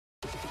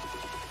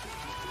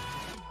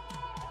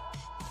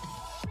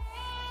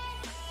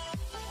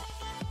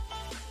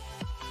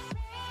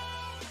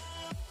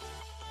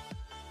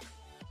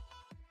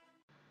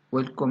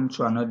Welcome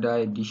to another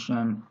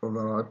edition of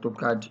our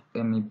Autocad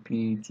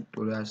MEP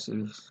tutorial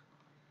series.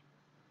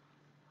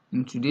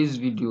 In today's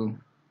video,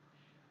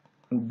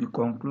 we'll be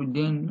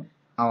concluding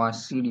our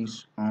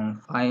series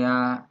on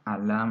fire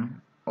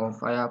alarm or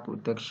fire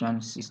protection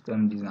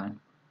system design.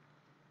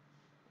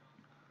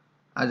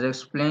 As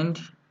explained,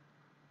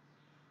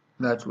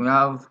 that we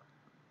have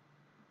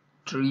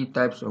three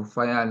types of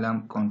fire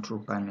alarm control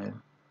panel.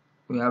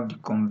 We have the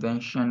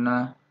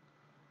conventional,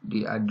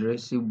 the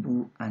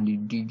addressable, and the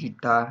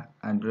digital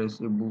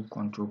addressable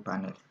control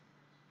panel.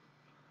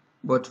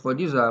 But for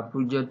this our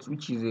project,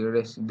 which is a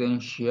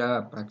residential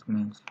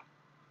apartment,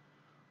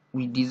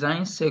 we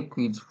design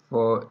circuits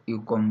for a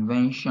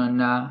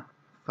conventional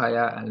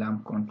fire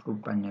alarm control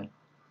panel,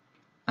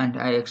 and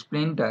I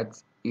explained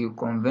that a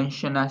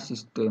conventional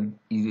system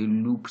is a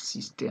loop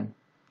system,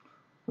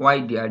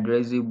 while the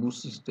addressable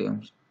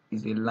system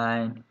is a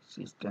line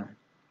system.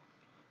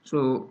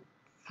 So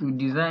to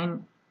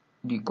design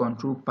the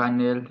control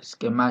panel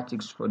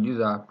schematics for this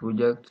our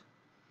project,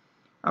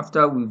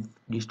 after we've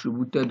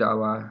distributed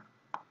our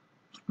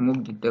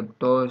smoke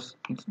detectors,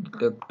 heat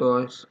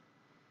detectors,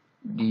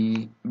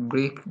 the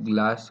break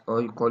glass,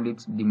 or you call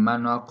it the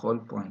manual call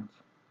point,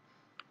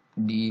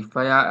 the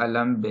fire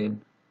alarm bell,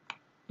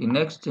 the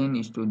next thing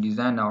is to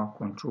design our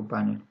control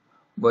panel.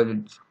 But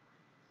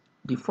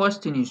the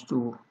first thing is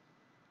to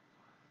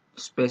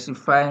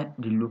specify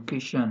the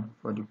location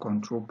for the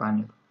control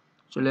panel.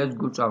 So let's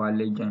go to our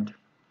legend.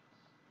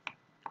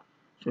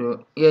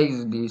 So here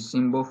is the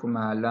symbol for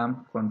my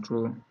alarm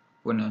control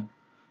panel.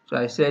 So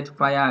I said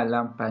fire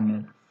alarm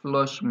panel,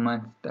 flush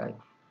mount type.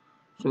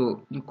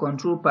 So the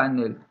control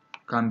panel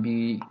can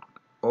be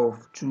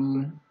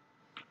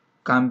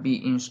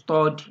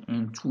installed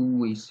in two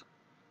ways.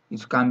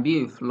 It can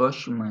be a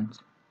flush mount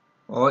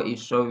or a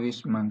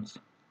service mount.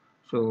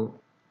 So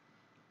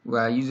we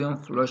are using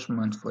flush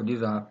mount for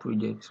this our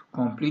project,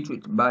 complete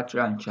with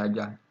battery and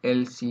charger,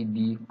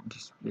 LCD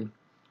display.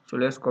 So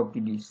let's copy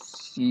this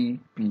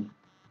CP.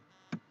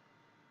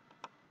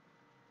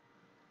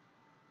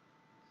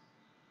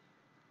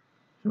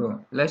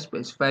 So let's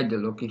specify the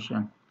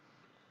location.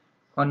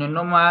 On a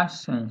normal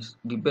sense,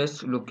 the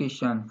best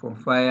location for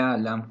fire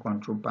alarm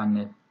control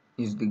panel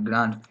is the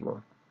ground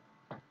floor.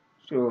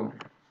 So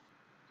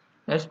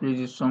let's place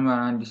it somewhere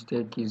around the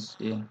staircase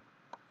here.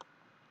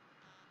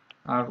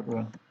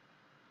 RO.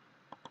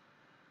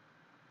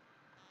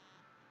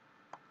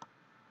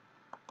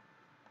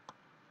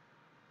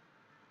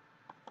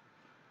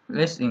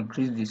 Let's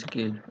increase the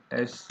scale.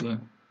 SC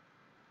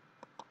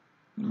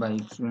by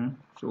 2.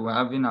 So we're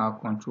having our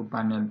control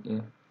panel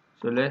here.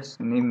 So let's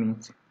name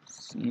it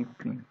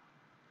CP.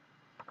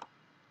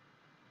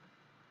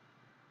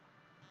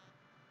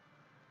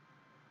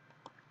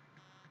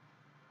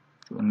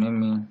 So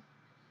name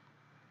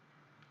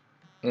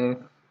it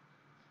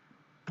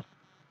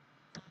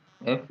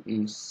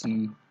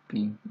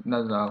FACP.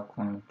 That's our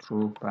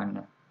control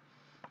panel.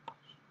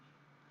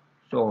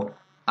 So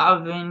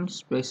having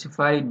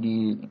specified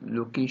the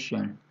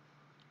location,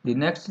 the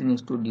next thing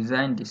is to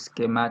design the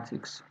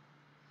schematics.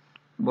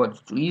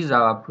 But to ease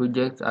our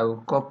project, I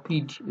will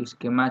copy the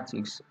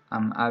schematics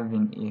I'm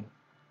having here.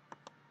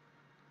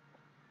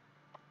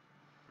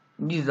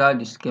 These are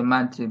the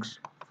schematics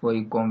for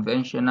a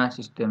conventional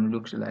system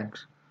looks like.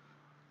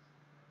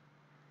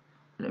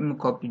 Let me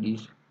copy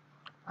this.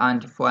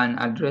 And for an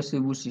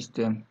addressable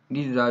system,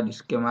 these are the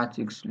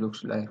schematics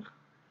looks like.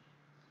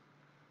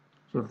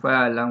 So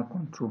fire alarm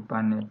control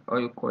panel, or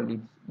you call it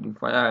the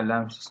fire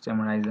alarm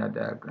system riser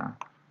diagram.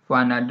 For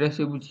an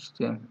addressable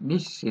system,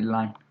 this is a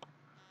line.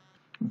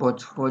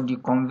 But for the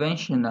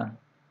conventional,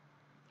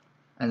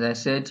 as I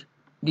said,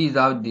 this is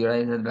how the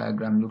riser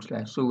diagram looks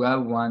like. So we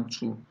have 1,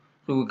 2.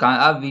 So we can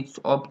have it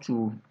up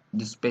to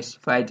the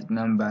specified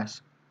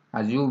numbers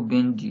as you've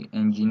been the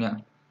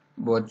engineer.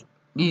 But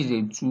this is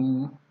a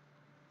 2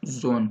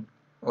 zone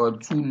or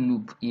 2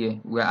 loop here.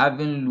 We're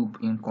having loop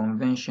in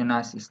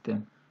conventional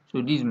system.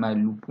 So this is my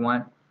loop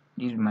 1,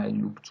 this is my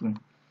loop 2.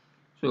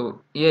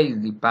 So here is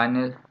the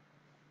panel,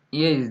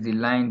 here is the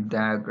line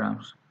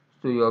diagrams.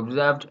 So you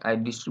observed I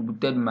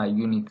distributed my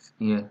units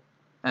here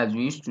as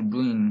we used to do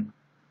in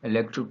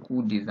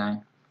electrical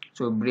design.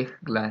 So break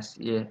glass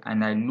here,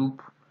 and I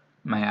loop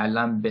my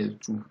alarm bell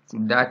to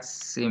that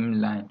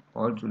same line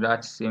or to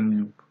that same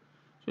loop.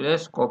 So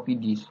let's copy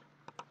this,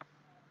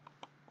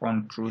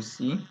 Ctrl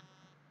C,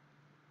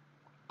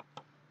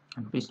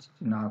 and paste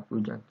it in our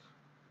project.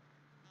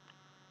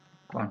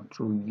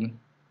 Ctrl V.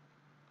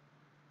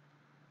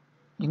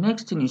 The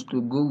next thing is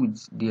to go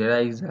with the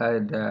riser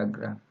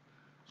diagram.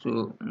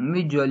 So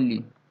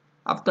majorly,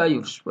 after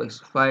you've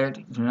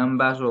specified the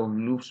numbers of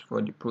loops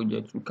for the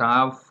project, you can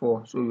have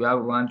 4. So you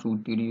have 1,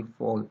 2, 3,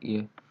 4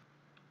 here,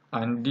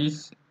 and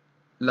this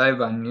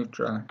live and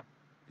neutral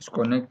is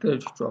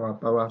connected to our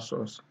power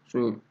source.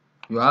 So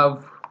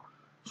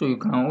you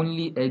can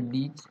only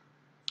edit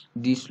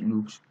these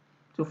loops.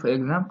 So for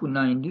example,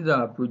 now in this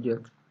our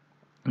project,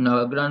 in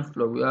our ground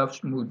floor, we have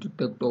smoke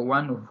detector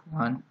 1 of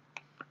 1,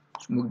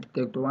 smoke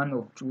detector 1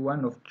 of 2,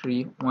 1 of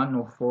 3, 1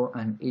 of 4,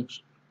 and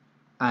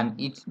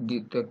heat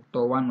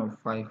detector 1 of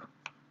 5.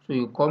 So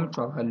you come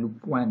to our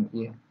loop 1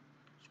 here.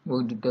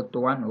 Smoke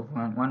detector 1 of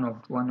 1, 1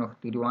 of 2, 1 of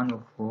 3, 1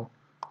 of 4,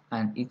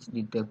 and heat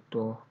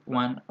detector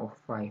 1 of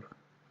 5.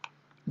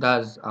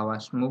 That's our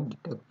smoke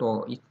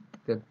detector, heat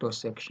detector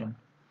section.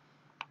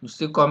 You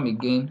still come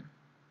again.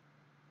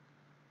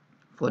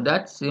 For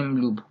that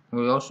same loop,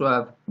 we also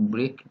have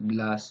break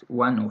glass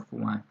 1 of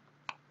 1.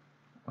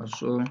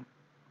 Also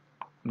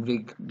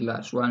break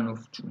glass 1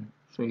 of 2.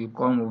 So you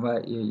come over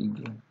here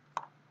again.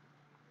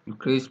 You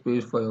create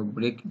space for your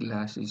break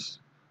glasses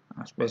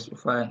and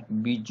specify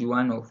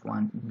BG1 of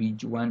 1,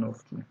 BG1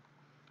 of 2.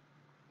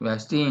 We are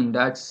still in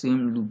that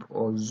same loop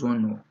or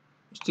zone.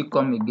 You still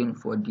come again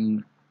for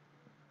the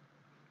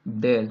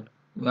bell.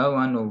 We have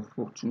 1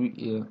 of 2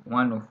 here,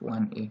 1 of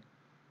 1 here.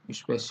 You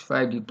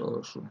specified it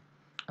also,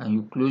 and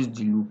you close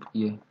the loop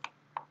here.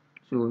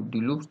 So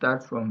the loop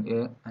starts from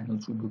here and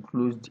it will be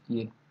closed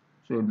here.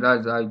 So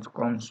that's how it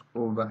comes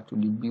over to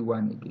the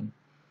B1 again.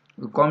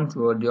 We come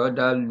to the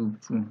other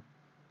loop 2,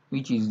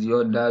 which is the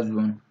other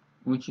zone,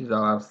 which is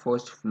our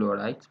first floor,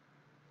 right?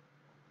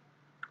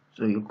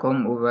 So you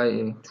come over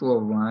here, 2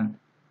 of 1,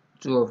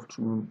 2 of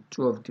 2,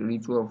 2 of 3,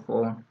 2 of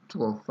 4,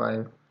 2 of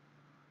 5.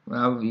 We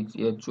have it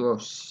here, 2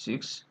 of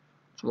 6,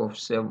 2 of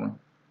 7.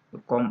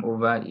 You come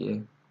over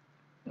here,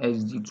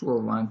 SD 2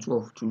 of 1, 2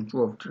 of 2,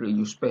 2 of 3.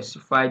 You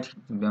specified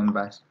the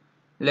members.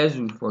 Lest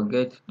we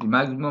forget, the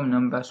maximum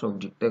numbers of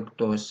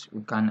detectors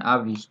we can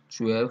have is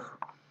 12,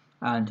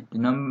 and the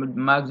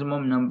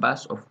maximum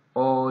numbers of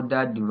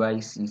other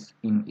devices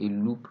in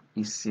a loop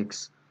is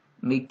 6,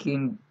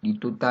 making the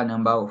total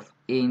number of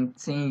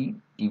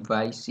 18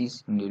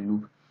 devices in a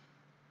loop.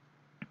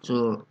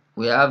 So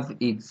we have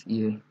 8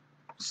 here,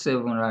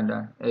 7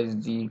 rather,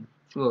 SD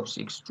 2 of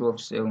 6, 2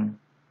 of 7.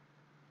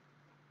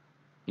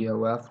 Here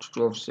we have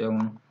 2 of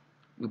 7.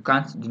 You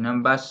count the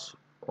numbers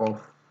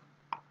of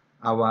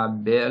our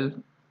bell,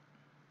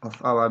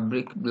 of our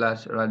break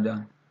glass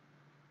rather,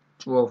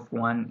 2 of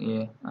 1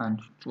 here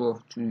and 2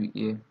 of 2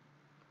 here.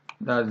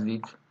 That's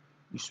it.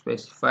 You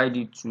specified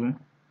it 2,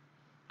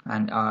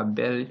 and our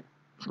bell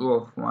 2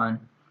 of 1,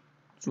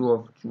 2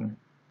 of 2.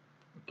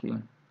 Okay,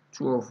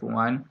 2 of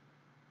 1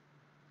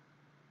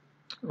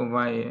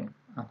 over here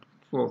and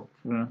 2 of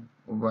 2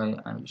 over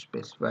here, and you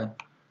specify.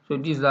 So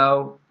this is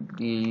how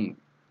the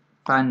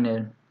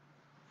panel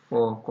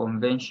for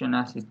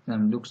conventional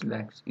system looks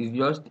like. It's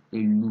just a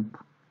loop.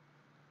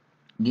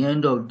 The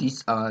end of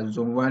this our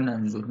zone 1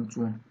 and zone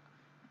 2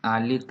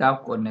 are later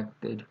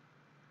connected.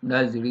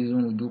 That's the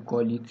reason we do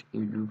call it a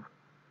loop,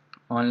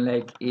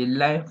 unlike a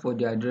line for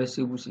the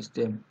addressable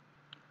system.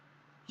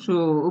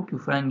 So hope you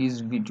find this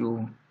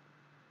video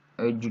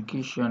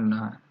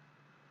educational.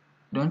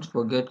 Don't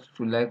forget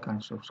to like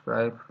and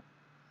subscribe.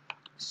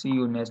 See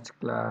you next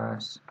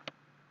class.